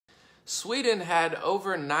Sweden had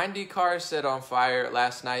over 90 cars set on fire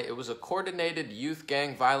last night. It was a coordinated youth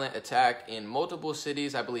gang violent attack in multiple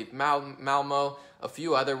cities. I believe Malmo, a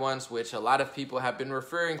few other ones, which a lot of people have been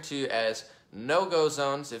referring to as no-go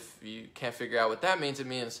zones. If you can't figure out what that means, it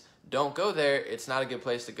means don't go there. It's not a good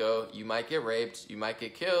place to go. You might get raped, you might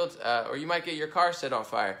get killed, or you might get your car set on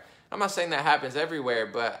fire. I'm not saying that happens everywhere,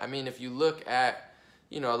 but I mean, if you look at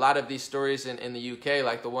a lot of these stories in the UK,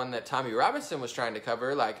 like the one that Tommy Robinson was trying to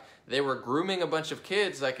cover, like they were grooming a bunch of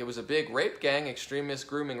kids, like it was a big rape gang, extremist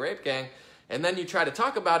grooming rape gang, and then you try to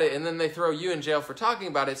talk about it, and then they throw you in jail for talking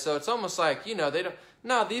about it. So it's almost like, they don't,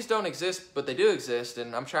 no, these don't exist, but they do exist,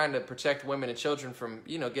 and I'm trying to protect women and children from,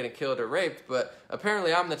 getting killed or raped, but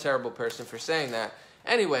apparently I'm the terrible person for saying that.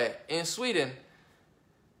 Anyway, in Sweden,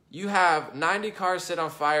 you have 90 cars set on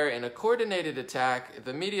fire in a coordinated attack.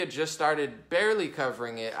 The media just started barely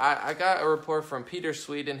covering it. I got a report from Peter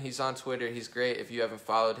Sweden. He's on Twitter. He's great if you haven't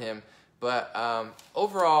followed him. But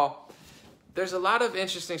overall, there's a lot of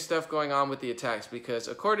interesting stuff going on with the attacks because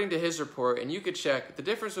according to his report, and you could check, the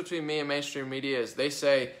difference between me and mainstream media is they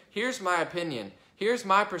say, here's my opinion, here's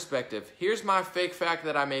my perspective, here's my fake fact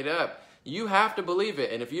that I made up. You have to believe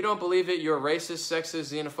it. And if you don't believe it, you're racist,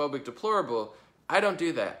 sexist, xenophobic, deplorable. I don't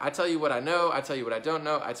do that. I tell you what I know. I tell you what I don't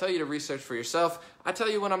know. I tell you to research for yourself. I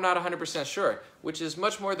tell you when I'm not 100% sure, which is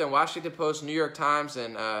much more than Washington Post, New York Times,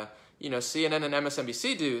 and CNN and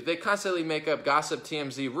MSNBC do. They constantly make up gossip,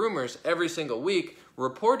 TMZ, rumors every single week,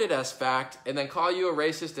 report it as fact, and then call you a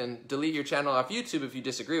racist and delete your channel off YouTube if you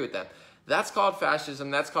disagree with them. That's called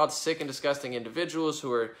fascism. That's called sick and disgusting individuals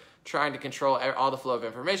who are trying to control all the flow of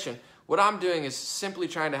information. What I'm doing is simply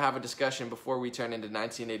trying to have a discussion before we turn into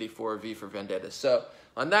 1984 V for Vendetta. So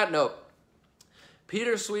on that note,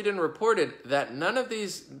 Peter Sweden reported that none of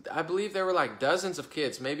these, I believe there were like dozens of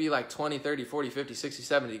kids, maybe like 20, 30, 40, 50, 60,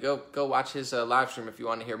 70. Go watch his live stream if you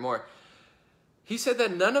want to hear more. He said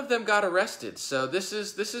that none of them got arrested. So this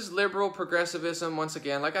is liberal progressivism once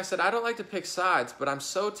again. Like I said, I don't like to pick sides, but I'm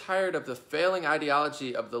so tired of the failing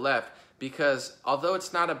ideology of the left because although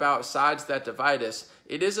it's not about sides that divide us,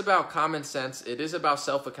 it is about common sense, it is about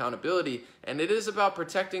self-accountability, and it is about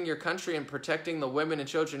protecting your country and protecting the women and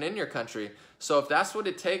children in your country. So if that's what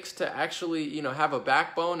it takes to actually, have a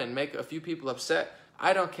backbone and make a few people upset,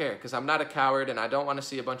 I don't care because I'm not a coward and I don't want to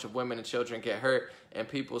see a bunch of women and children get hurt and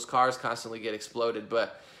people's cars constantly get exploded.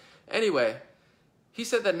 But anyway, he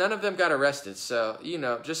said that none of them got arrested. So,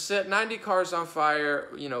 just set 90 cars on fire,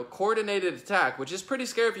 coordinated attack, which is pretty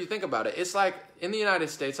scary if you think about it. It's like in the United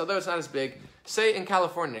States, although it's not as big, say in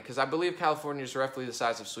California, because I believe California is roughly the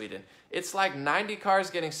size of Sweden. It's like 90 cars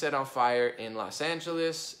getting set on fire in Los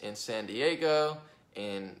Angeles, in San Diego,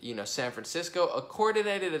 in, San Francisco, a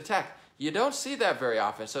coordinated attack. You don't see that very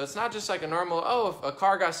often. So it's not just like a normal, if a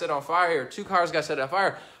car got set on fire or 2 cars got set on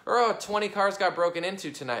fire or 20 cars got broken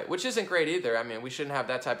into tonight, which isn't great either. I mean, we shouldn't have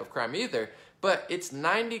that type of crime either. But it's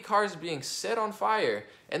 90 cars being set on fire.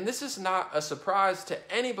 And this is not a surprise to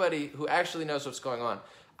anybody who actually knows what's going on.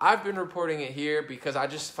 I've been reporting it here because I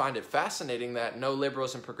just find it fascinating that no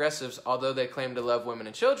liberals and progressives, although they claim to love women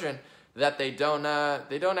and children, that they don't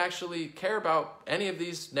actually care about any of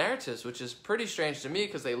these narratives, which is pretty strange to me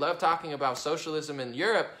because they love talking about socialism in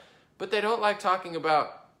Europe, but they don't like talking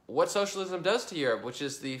about what socialism does to Europe, which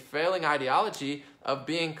is the failing ideology of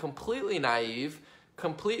being completely naive,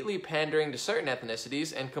 completely pandering to certain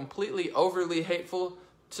ethnicities, and completely overly hateful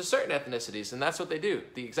to certain ethnicities. And that's what they do,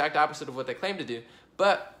 the exact opposite of what they claim to do.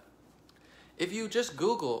 But if you just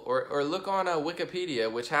Google or look on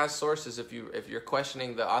Wikipedia, which has sources if you're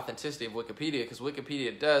questioning the authenticity of Wikipedia, because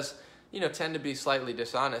Wikipedia does, tend to be slightly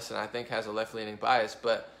dishonest and I think has a left-leaning bias,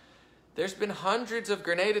 but there's been hundreds of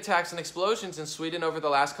grenade attacks and explosions in Sweden over the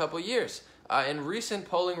last couple years. In recent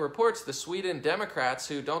polling reports, the Sweden Democrats,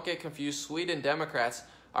 who don't get confused, Sweden Democrats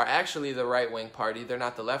are actually the right-wing party. They're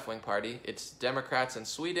not the left-wing party. It's Democrats in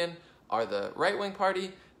Sweden are the right-wing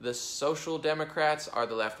party. The Social Democrats are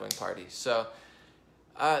the left-wing party. So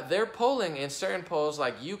they're polling in certain polls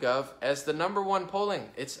like YouGov as the #1 polling.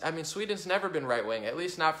 Sweden's never been right-wing, at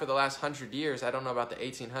least not for the last 100 years. I don't know about the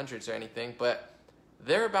 1800s or anything, but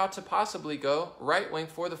they're about to possibly go right-wing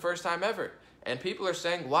for the first time ever. And people are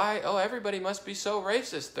saying, why? Oh, everybody must be so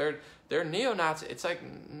racist. They're neo-Nazi. It's like,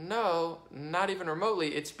 no, not even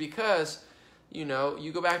remotely. It's because, you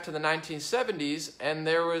go back to the 1970s and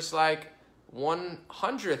there was like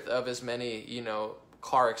 1/100th of as many,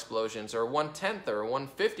 car explosions, or 1/10th or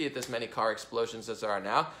 1/50th as many car explosions as there are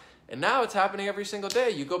now. And now it's happening every single day.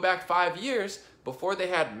 You go back 5 years, before they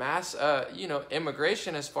had mass,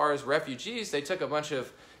 immigration as far as refugees, they took a bunch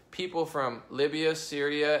of people from Libya,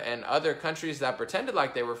 Syria, and other countries that pretended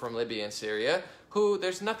like they were from Libya and Syria, who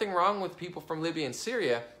there's nothing wrong with people from Libya and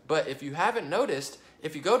Syria, but if you haven't noticed,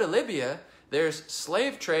 if you go to Libya, there's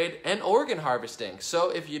slave trade and organ harvesting. So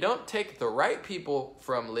if you don't take the right people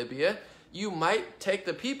from Libya, you might take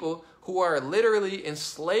the people who are literally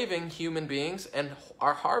enslaving human beings and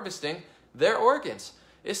are harvesting their organs.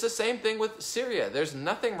 It's the same thing with Syria. There's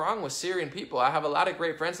nothing wrong with Syrian people. I have a lot of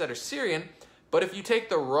great friends that are Syrian, but if you take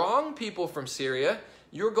the wrong people from Syria,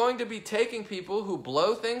 you're going to be taking people who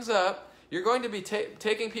blow things up. You're going to be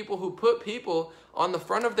taking people who put people on the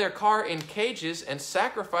front of their car in cages and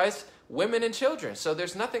sacrifice women and children. So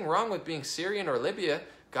there's nothing wrong with being Syrian or Libya.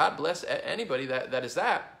 God bless anybody that is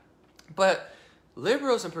that. But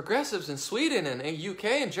liberals and progressives in Sweden and UK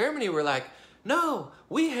and Germany were like, no,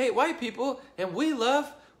 we hate white people and we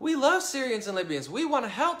love Syrians and Libyans. We want to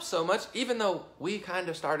help so much, even though we kind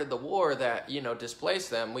of started the war that, displaced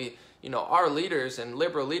them. Our leaders and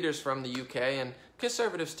liberal leaders from the UK and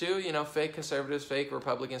conservatives too, fake conservatives, fake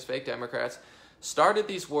Republicans, fake Democrats, started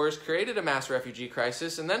these wars, created a mass refugee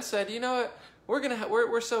crisis, and then said, you know what,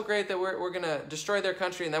 we're so great that we're gonna destroy their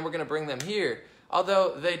country and then we're gonna bring them here.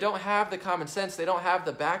 Although they don't have the common sense, they don't have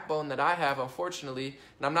the backbone that I have, unfortunately.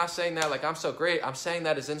 And I'm not saying that like I'm so great. I'm saying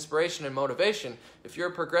that as inspiration and motivation. If you're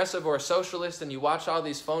a progressive or a socialist and you watch all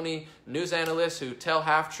these phony news analysts who tell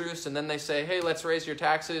half-truths and then they say, hey, let's raise your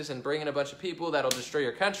taxes and bring in a bunch of people that'll destroy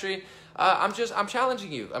your country, I'm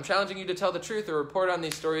challenging you. I'm challenging you to tell the truth or report on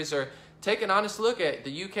these stories or take an honest look at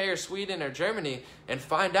the UK or Sweden or Germany and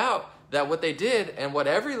find out that what they did and what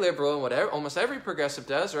every liberal and what almost every progressive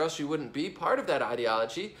does, or else you wouldn't be part of that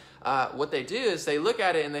ideology, what they do is they look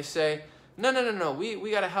at it and they say, no,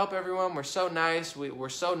 we got to help everyone. We're so nice. We're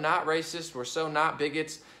so not racist. We're so not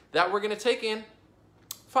bigots that we're going to take in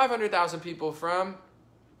 500,000 people from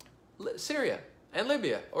Syria and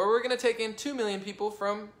Libya, or we're going to take in 2 million people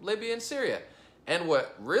from Libya and Syria. And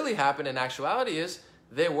what really happened in actuality is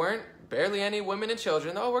there weren't barely any women and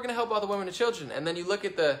children. Oh, we're going to help all the women and children. And then you look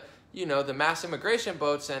at the mass immigration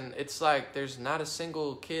boats, and it's like there's not a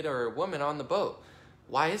single kid or woman on the boat.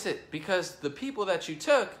 Why is it? Because the people that you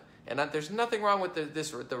took, and there's nothing wrong with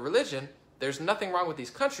the religion, there's nothing wrong with these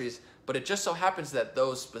countries, but it just so happens that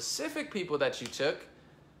those specific people that you took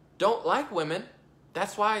don't like women.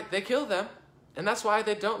 That's why they kill them, and that's why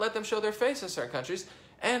they don't let them show their face in certain countries,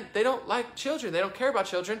 and they don't like children. They don't care about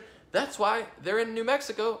children. That's why they're in New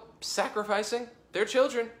Mexico sacrificing their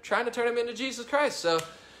children, trying to turn them into Jesus Christ. So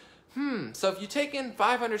if you take in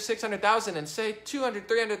 500, 600,000 and say 200,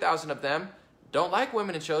 300,000 of them don't like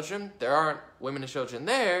women and children, there aren't women and children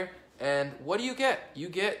there, and what do you get? You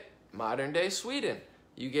get modern day Sweden.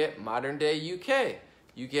 You get modern day UK.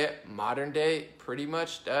 You get modern day pretty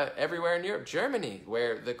much everywhere in Europe, Germany,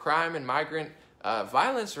 where the crime and migrant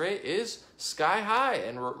violence rate is sky high,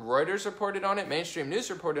 and Reuters reported on it, mainstream news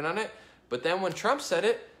reported on it, but then when Trump said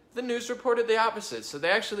it, the news reported the opposite. So they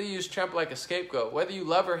actually use Trump like a scapegoat. Whether you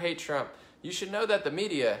love or hate Trump, you should know that the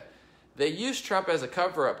media, they use Trump as a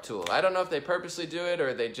cover-up tool. I don't know if they purposely do it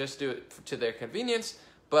or they just do it to their convenience,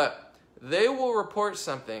 but they will report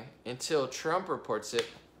something until Trump reports it.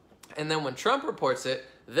 And then when Trump reports it,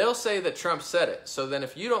 they'll say that Trump said it. So then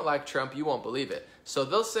if you don't like Trump, you won't believe it. So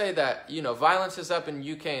they'll say that, violence is up in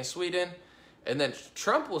UK and Sweden, and then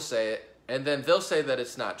Trump will say it, and then they'll say that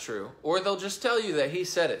it's not true. Or they'll just tell you that he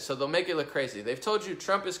said it, so they'll make it look crazy. They've told you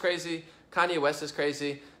Trump is crazy, Kanye West is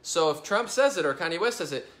crazy, so if Trump says it or Kanye West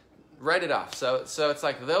says it, write it off. So it's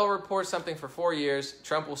like they'll report something for 4 years,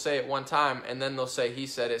 Trump will say it one time, and then they'll say he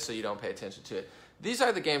said it so you don't pay attention to it. These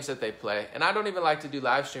are the games that they play, and I don't even like to do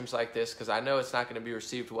live streams like this because I know it's not going to be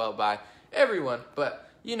received well by everyone, but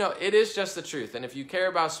it is just the truth. And if you care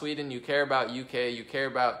about Sweden, you care about UK, you care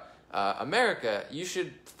about America, you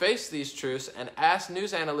should face these truths and ask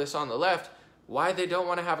news analysts on the left why they don't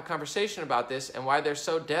want to have a conversation about this and why they're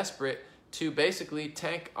so desperate to basically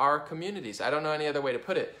tank our communities. I don't know any other way to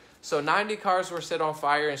put it. So 90 cars were set on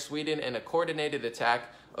fire in Sweden in a coordinated attack.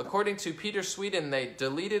 According to Peter Sweden, they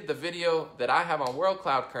deleted the video that I have on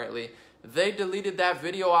WorldCloud currently. They deleted that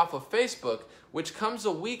video off of Facebook, which comes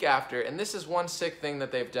a week after, and this is one sick thing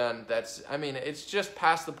that they've done it's just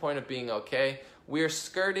past the point of being okay. We're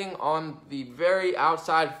skirting on the very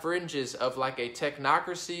outside fringes of like a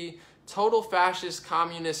technocracy, total fascist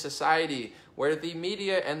communist society where the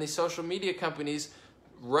media and the social media companies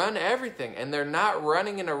run everything, and they're not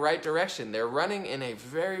running in a right direction. They're running in a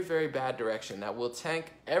very, very bad direction that will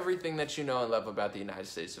tank everything that you know and love about the United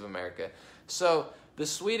States of America. So the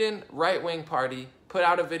Sweden right-wing party put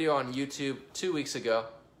out a video on YouTube 2 weeks ago,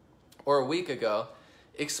 or a week ago,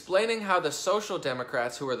 explaining how the Social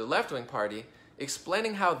Democrats, who are the left-wing party,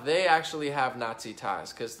 explaining how they actually have Nazi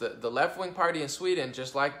ties. Because the left-wing party in Sweden,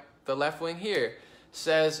 just like the left wing here,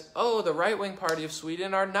 says, oh, the right-wing party of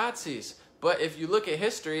Sweden are Nazis. But if you look at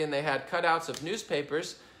history and they had cutouts of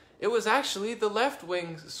newspapers, it was actually the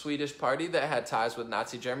left-wing Swedish party that had ties with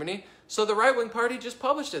Nazi Germany. So the right-wing party just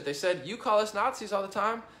published it. They said, you call us Nazis all the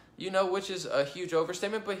time, you know, which is a huge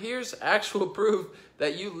overstatement, but here's actual proof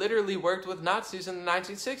that you literally worked with Nazis in the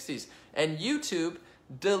 1960s. And YouTube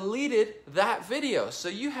deleted that video. So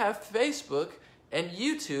you have Facebook and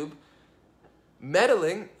YouTube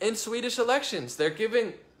meddling in Swedish elections. They're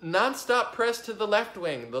giving nonstop press to the left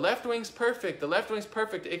wing. The left wing's perfect. The left wing's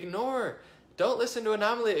perfect. Ignore. Don't listen to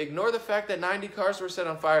Anomaly. Ignore the fact that 90 cars were set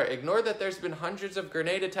on fire. Ignore that there's been hundreds of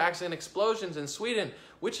grenade attacks and explosions in Sweden,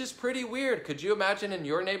 which is pretty weird. Could you imagine in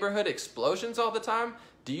your neighborhood explosions all the time?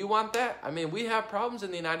 Do you want that? I mean, we have problems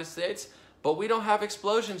in the United States, but we don't have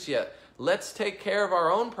explosions yet. Let's take care of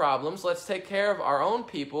our own problems. Let's take care of our own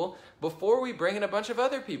people before we bring in a bunch of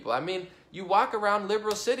other people. I mean, you walk around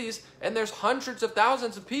liberal cities and there's hundreds of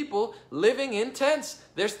thousands of people living in tents.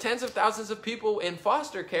 There's tens of thousands of people in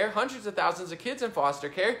foster care, hundreds of thousands of kids in foster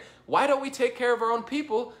care. Why don't we take care of our own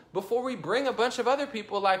people before we bring a bunch of other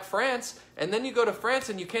people like France? And then you go to France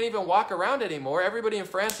and you can't even walk around anymore. Everybody in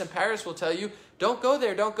France and Paris will tell you, don't go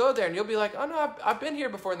there, don't go there. And you'll be like, oh no, I've been here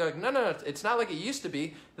before. And they're like, no, it's not like it used to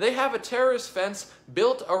be. They have a terrorist fence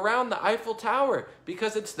built around the Eiffel Tower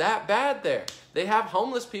because it's that bad there. They have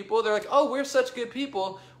homeless people. They're like, oh, we're such good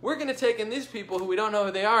people. We're going to take in these people who we don't know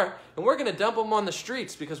who they are, and we're going to dump them on the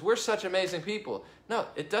streets because we're such amazing people. No,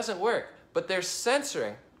 it doesn't work. But they're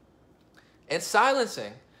censoring and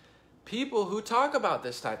silencing people who talk about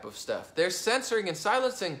this type of stuff. They're censoring and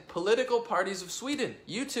silencing political parties of Sweden.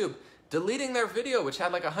 YouTube deleting their video, which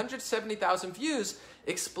had like 170,000 views,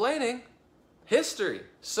 explaining history.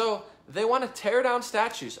 So they want to tear down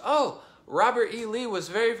statues. Oh, Robert E. Lee was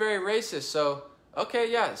very, very racist. So,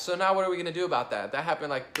 okay, yeah. So now what are we going to do about that? That happened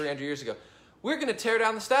like 300 years ago. We're going to tear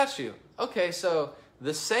down the statue. Okay, so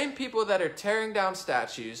the same people that are tearing down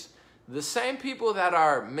statues, the same people that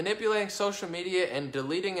are manipulating social media and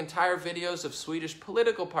deleting entire videos of Swedish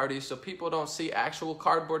political parties so people don't see actual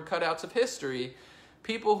cardboard cutouts of history,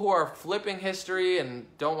 people who are flipping history and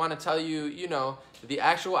don't want to tell you, you know, the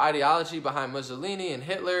actual ideology behind Mussolini and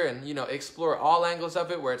Hitler and, you know, explore all angles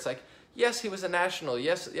of it where it's like, yes, he was a national,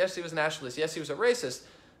 yes, he was a nationalist, yes, he was a racist,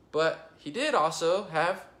 but he did also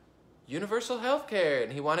have universal health care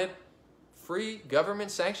and he wanted free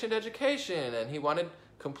government-sanctioned education and he wanted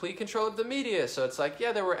complete control of the media. So it's like,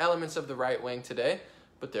 yeah, there were elements of the right wing today,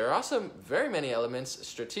 but there are also very many elements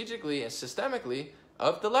strategically and systemically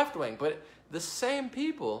of the left wing. But the same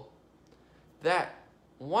people that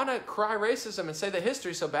want to cry racism and say that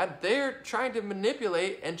history's so bad, they're trying to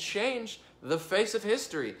manipulate and change the face of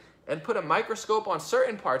history and put a microscope on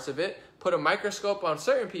certain parts of it, put a microscope on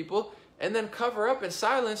certain people, and then cover up and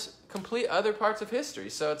silence complete other parts of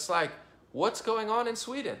history. So it's like, what's going on in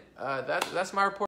Sweden? That's my report.